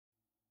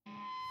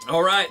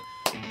All right,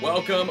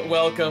 welcome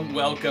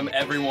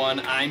everyone.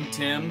 I'm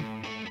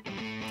Tim,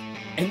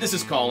 and this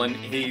is Colin.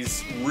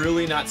 He's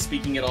really not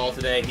speaking at all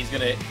today. He's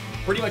gonna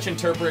pretty much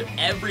interpret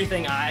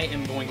everything I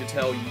am going to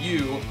tell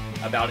you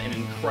about an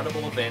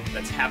incredible event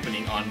that's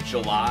happening on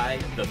July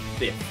the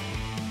 5th.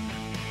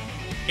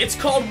 It's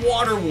called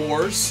Water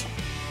Wars,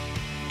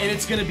 and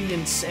it's gonna be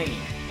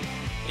insane.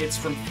 It's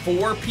from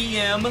 4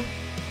 p.m.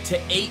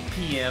 to 8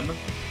 p.m.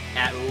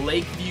 at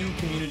Lakeview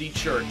Community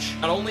Church.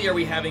 Not only are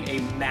we having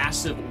a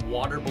massive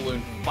water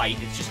balloon fight,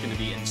 it's just gonna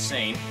be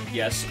insane.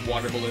 Yes,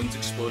 water balloons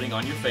exploding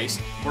on your face.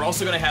 We're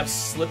also gonna have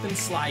slip and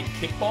slide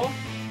kickball.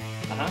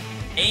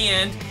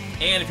 And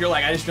if you're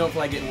like, I just don't feel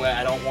like getting wet,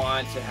 I don't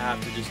want to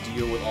have to just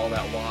deal with all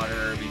that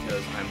water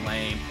because I'm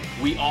lame.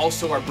 We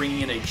also are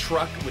bringing in a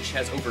truck which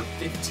has over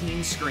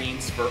 15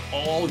 screens for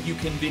all you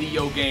can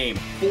video game.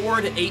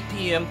 4 to 8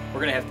 p.m. we're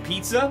gonna have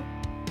pizza.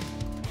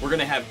 We're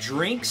gonna have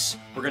drinks,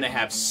 we're gonna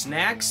have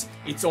snacks.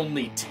 It's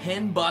only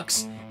 10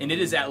 bucks, and it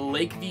is at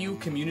Lakeview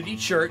Community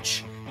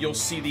Church. You'll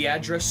see the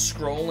address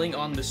scrolling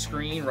on the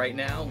screen right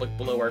now. Look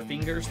below our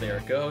fingers, there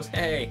it goes.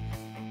 Hey,